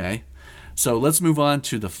grow, okay? So let's move on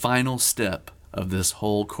to the final step of this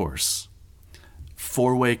whole course.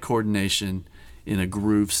 4-way coordination in a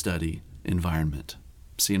groove study environment.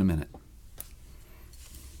 See you in a minute.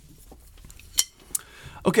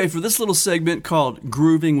 Okay, for this little segment called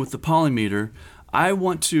Grooving with the Polymeter, I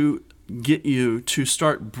want to get you to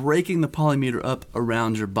start breaking the polymeter up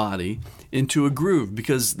around your body into a groove,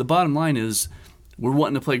 because the bottom line is we're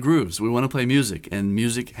wanting to play grooves. We want to play music, and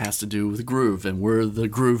music has to do with groove, and we're the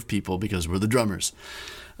groove people because we're the drummers.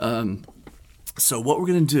 So what we're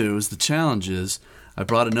going to do is, the challenge is, I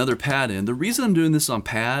brought another pad in. The reason I'm doing this on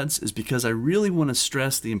pads is because I really want to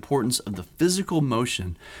stress the importance of the physical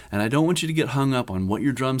motion, and I don't want you to get hung up on what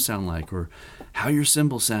your drums sound like or how your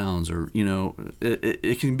cymbal sounds, or, you know,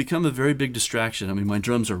 it can become a very big distraction. I mean, my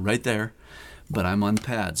drums are right there, but I'm on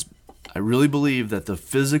pads. I really believe that the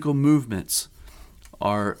physical movements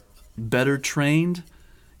are better trained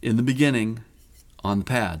in the beginning on the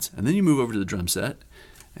pads, and then you move over to the drum set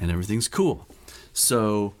and everything's cool.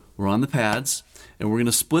 So we're on the pads, and we're going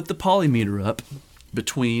to split the polymeter up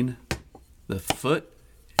between the foot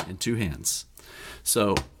and 2 hands.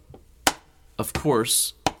 So, of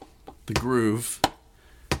course, the groove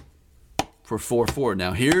for 4/4.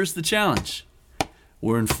 Now, here's the challenge.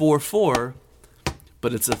 We're in 4/4,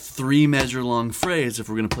 but it's a 3-measure long phrase if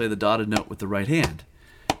we're going to play the dotted note with the right hand.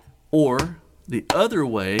 Or the other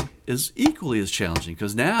way is equally as challenging,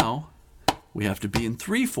 because now we have to be in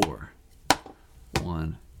 3/4.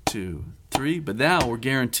 1, 2, 3, but now we're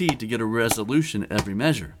guaranteed to get a resolution at every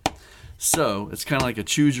measure. So it's kind of like a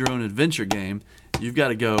choose your own adventure game. You've got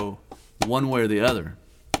to go one way or the other.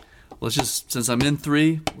 since I'm in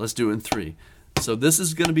 3, let's do it in 3. So this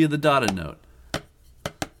is going to be the dotted note.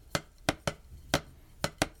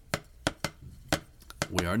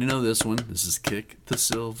 We already know this one. This is kick the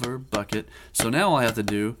silver bucket. So now all I have to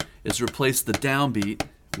do is replace the downbeat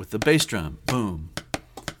with the bass drum. Boom.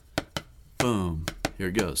 Boom. Here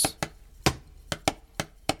it goes.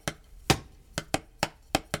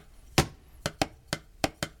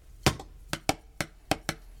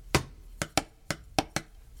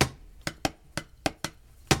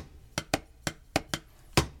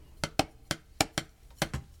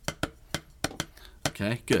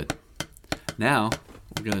 Okay, good. Now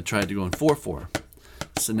we're going to try to go in 4/4.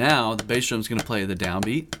 So now the bass drum's going to play the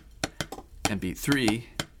downbeat and beat 3.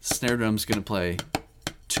 Snare drum's going to play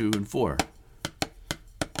 2 and 4.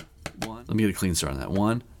 1. Let me get a clean start on that.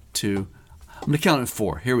 1, 2. I'm going to count it in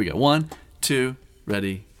 4. Here we go. 1, 2,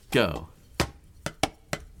 ready, go.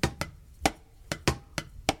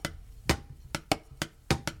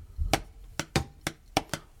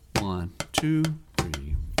 One, 2,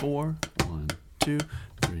 3, 4. 1, 2,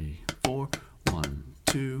 3, 4. 1,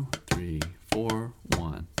 2, 3, 4.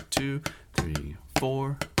 1, 2, 3,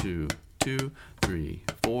 4. 2, 2, 3,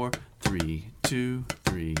 4. 3, 2,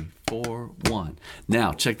 3, 4, 1.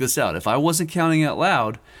 Now, check this out. If I wasn't counting out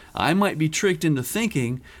loud, I might be tricked into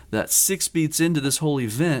thinking that 6 beats into this whole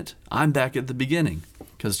event, I'm back at the beginning.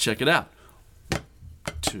 Because check it out.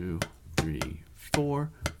 2, 3, 4,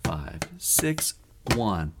 5, 6,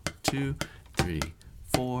 1, 2, 3,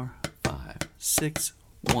 4, 5, 6,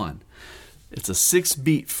 1. It's a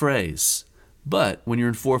 6-beat phrase. But when you're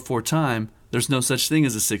in 4/4 time, there's no such thing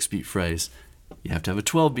as a 6-beat phrase. You have to have a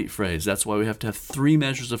 12-beat phrase. That's why we have to have 3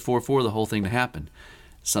 measures of 4/4 the whole thing to happen.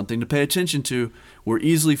 Something to pay attention to. We're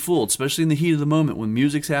easily fooled, especially in the heat of the moment when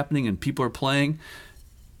music's happening and people are playing.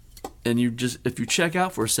 And if you check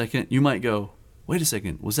out for a second, you might go, wait a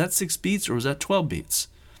second, was that 6 beats or was that 12 beats?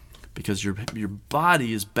 Because your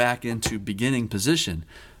body is back into beginning position,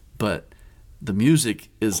 but the music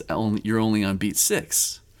is you're only on beat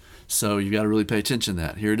 6. So you got to really pay attention to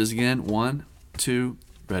that. Here it is again. 1, 2,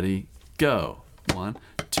 ready, go. 1,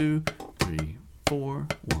 2, 3, 4.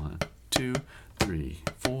 1, 2, 3,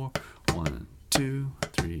 4. 1, 2,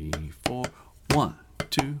 3, 4. 1,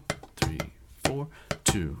 2, 3, 4.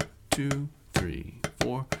 2, 2, 3,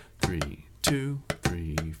 4. 3, 2,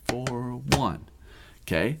 3, 4. 1.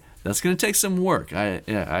 Okay, that's going to take some work.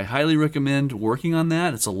 I highly recommend working on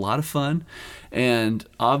that. It's a lot of fun, and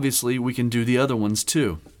obviously we can do the other ones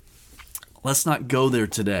too. Let's not go there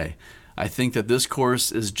today. I think that this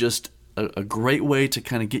course is just a great way to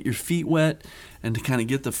kind of get your feet wet and to kind of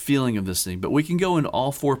get the feeling of this thing. But we can go into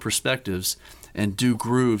all 4 perspectives and do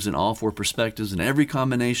grooves in all 4 perspectives and every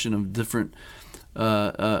combination of different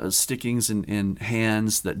stickings and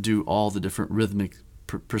hands that do all the different rhythmic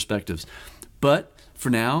perspectives. But for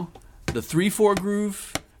now, the 3/4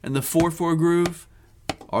 groove and the 4/4 groove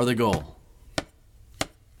are the goal.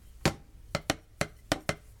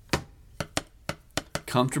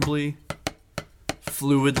 Comfortably,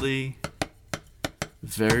 fluidly,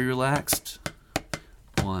 very relaxed.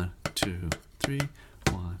 1, 2, 3,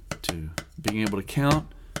 1, 2. Being able to count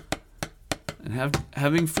and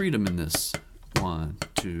having freedom in this. 1,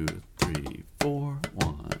 2, 3, 4.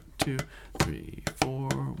 1, 2, 3, 4.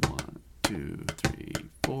 1, 2, 3,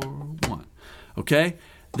 4. 1. Okay,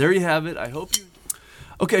 there you have it. I hope you.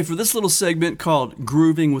 Okay, for this little segment called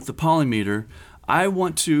Grooving with the Polymeter, I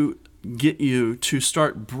want to get you to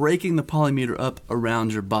start breaking the polymeter up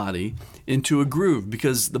around your body into a groove,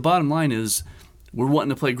 because the bottom line is we're wanting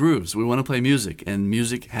to play grooves. We want to play music, and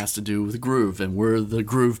music has to do with groove, and we're the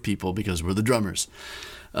groove people because we're the drummers.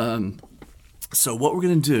 So what we're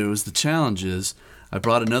going to do is, the challenge is, I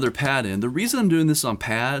brought another pad in. The reason I'm doing this on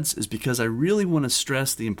pads is because I really want to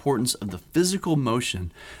stress the importance of the physical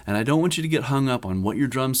motion, and I don't want you to get hung up on what your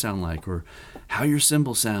drums sound like or how your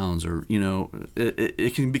cymbal sounds, or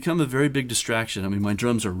it can become a very big distraction. I mean, my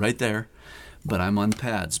drums are right there, but I'm on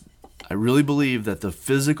pads. I really believe that the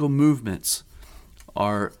physical movements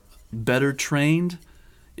are better trained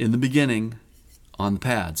in the beginning on the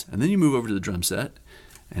pads, and then you move over to the drum set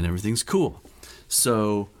and everything's cool.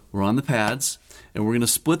 So we're on the pads, and we're going to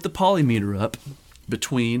split the polymeter up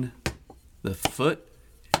between the foot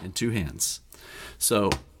and 2 hands. So,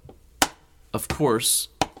 of course,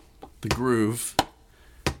 the groove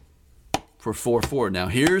for 4/4. Now,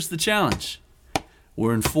 here's the challenge.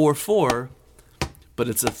 We're in 4/4, but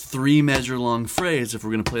it's a 3-measure long phrase if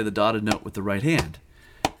we're going to play the dotted note with the right hand.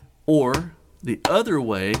 Or the other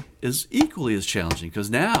way is equally as challenging, because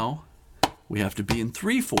now we have to be in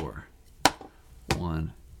 3/4.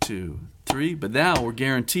 1, 2, 3, but now we're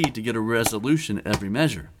guaranteed to get a resolution at every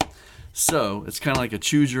measure. So it's kind of like a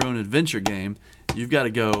choose your own adventure game. You've got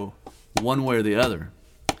to go one way or the other.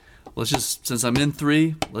 Since I'm in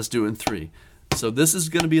 3, let's do it in 3. So this is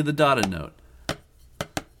going to be the dotted note.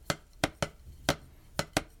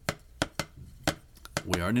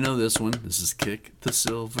 We already know this one. This is kick the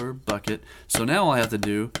silver bucket. So now all I have to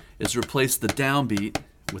do is replace the downbeat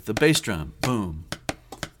with the bass drum. Boom.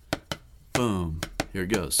 Boom. Here it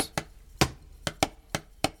goes.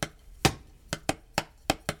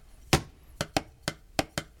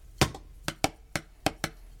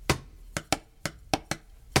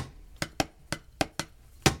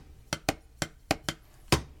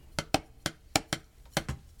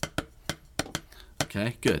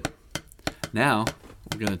 Okay, good. Now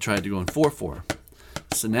we're going to try to go in 4/4.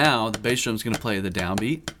 So now the bass drum's going to play the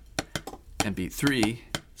downbeat and beat 3.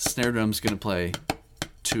 Snare drum's going to play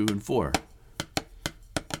 2 and 4.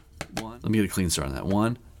 Let me get a clean start on that.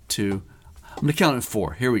 1, 2. I'm going to count at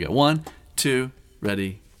 4. Here we go. 1, 2,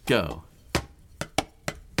 ready, go.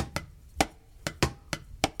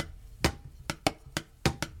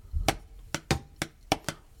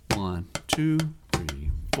 One, 2,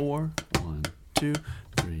 3, 4. 1, 2,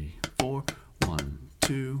 3, 4. 1,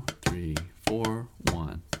 2, 3, 4.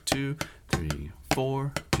 1, 2, 3,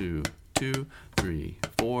 4. 2, 2, 3,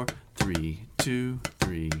 4. 3, 2,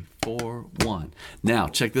 3, 4, 1. Now,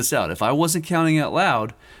 check this out. If I wasn't counting out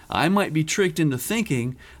loud, I might be tricked into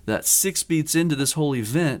thinking that 6 beats into this whole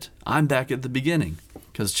event, I'm back at the beginning.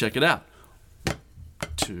 Because check it out.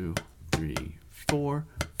 2, 3, 4,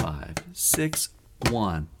 5, 6,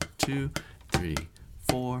 1, 2, 3,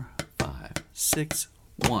 4, 5, 6,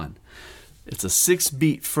 1. It's a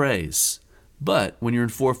 6-beat phrase. But when you're in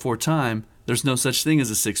 4/4 time, there's no such thing as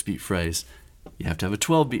a 6-beat phrase. You have to have a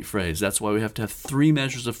 12-beat phrase. That's why we have to have 3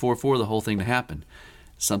 measures of 4/4 the whole thing to happen.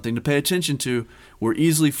 Something to pay attention to. We're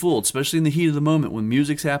easily fooled, especially in the heat of the moment when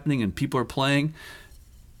music's happening and people are playing.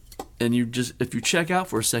 And if you check out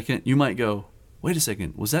for a second, you might go, wait a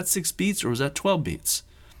second, was that 6 beats or was that 12 beats?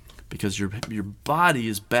 Because your body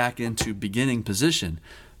is back into beginning position,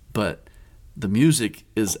 but the music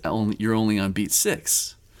is you're only on beat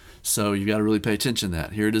 6. So you've got to really pay attention to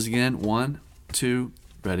that. Here it is again. 1, 2,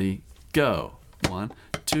 ready, go. 1,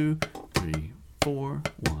 2, 3, 4.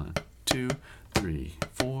 1, 2, 3,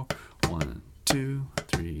 4. 1, 2,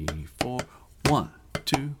 3, 4. 1,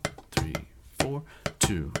 2, 3, 4.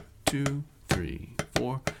 2, 2, 3,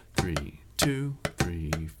 4. 3, 2,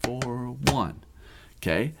 3, 4. 1.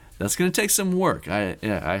 Okay, that's going to take some work.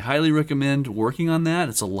 I highly recommend working on that.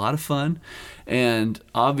 It's a lot of fun, and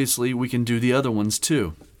obviously we can do the other ones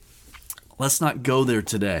too. Let's not go there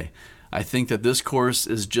today. I think that this course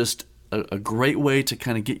is just a great way to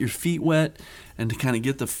kind of get your feet wet and to kind of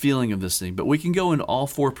get the feeling of this thing. But we can go into all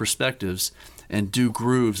 4 perspectives and do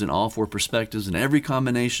grooves in all 4 perspectives and every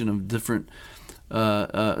combination of different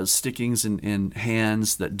stickings and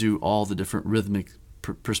hands that do all the different rhythmic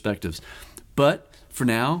perspectives. But for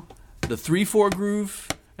now, the 3/4 groove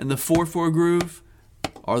and the 4/4 groove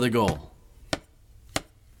are the goal.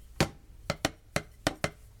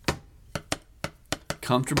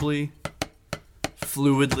 Comfortably,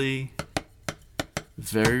 fluidly,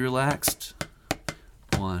 very relaxed.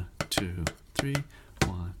 1, 2, 3,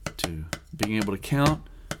 1, 2. Being able to count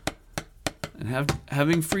and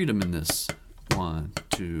having freedom in this. 1,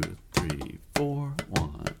 2, 3, 4.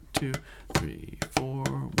 1, 2, 3, 4.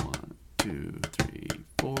 1, 2, 3,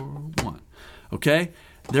 4. 1. Okay,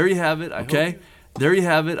 there you have it. There you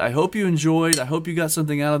have it. I hope you enjoyed. I hope you got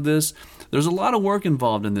something out of this. There's a lot of work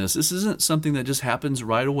involved in this. This isn't something that just happens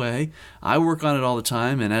right away. I work on it all the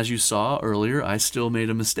time, and as you saw earlier, I still made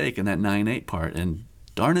a mistake in that 9/8 part, and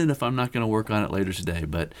darn it if I'm not going to work on it later today.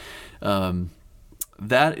 But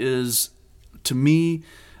that is, to me,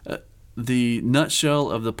 the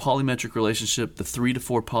nutshell of the polymetric relationship, the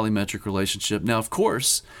 3-4 polymetric relationship. Now, of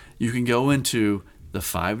course, you can go into the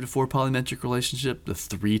 5-4 polymetric relationship, the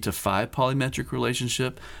 3-5 polymetric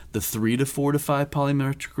relationship, the 3-4-5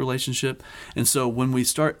 polymetric relationship. And so when we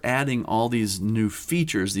start adding all these new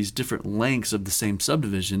features, these different lengths of the same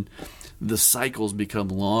subdivision, the cycles become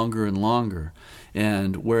longer and longer.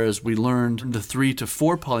 And whereas we learned the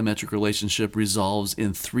 3-4 polymetric relationship resolves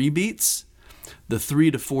in 3 beats, the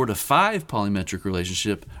 3-4-5 polymetric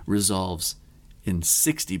relationship resolves in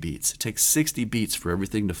 60 beats. It takes 60 beats for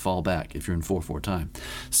everything to fall back if you're in 4/4 time.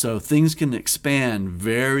 So things can expand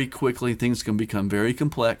very quickly. Things can become very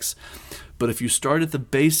complex. But if you start at the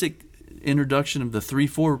basic introduction of the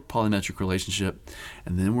 3-4 polymetric relationship,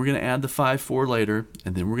 and then we're going to add the 5-4 later,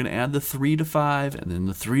 and then we're going to add the 3-5, and then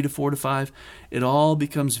the 3-4-5, it all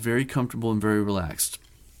becomes very comfortable and very relaxed.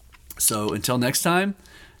 So until next time,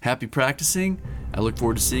 Happy practicing. I look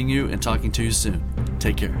forward to seeing you and talking to you soon.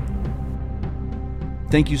 Take care.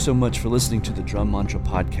 Thank you so much for listening to the Drum Mantra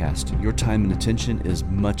Podcast. Your time and attention is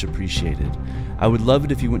much appreciated. I would love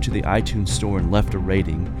it if you went to the iTunes store and left a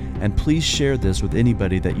rating, and please share this with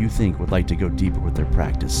anybody that you think would like to go deeper with their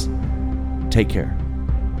practice. Take care.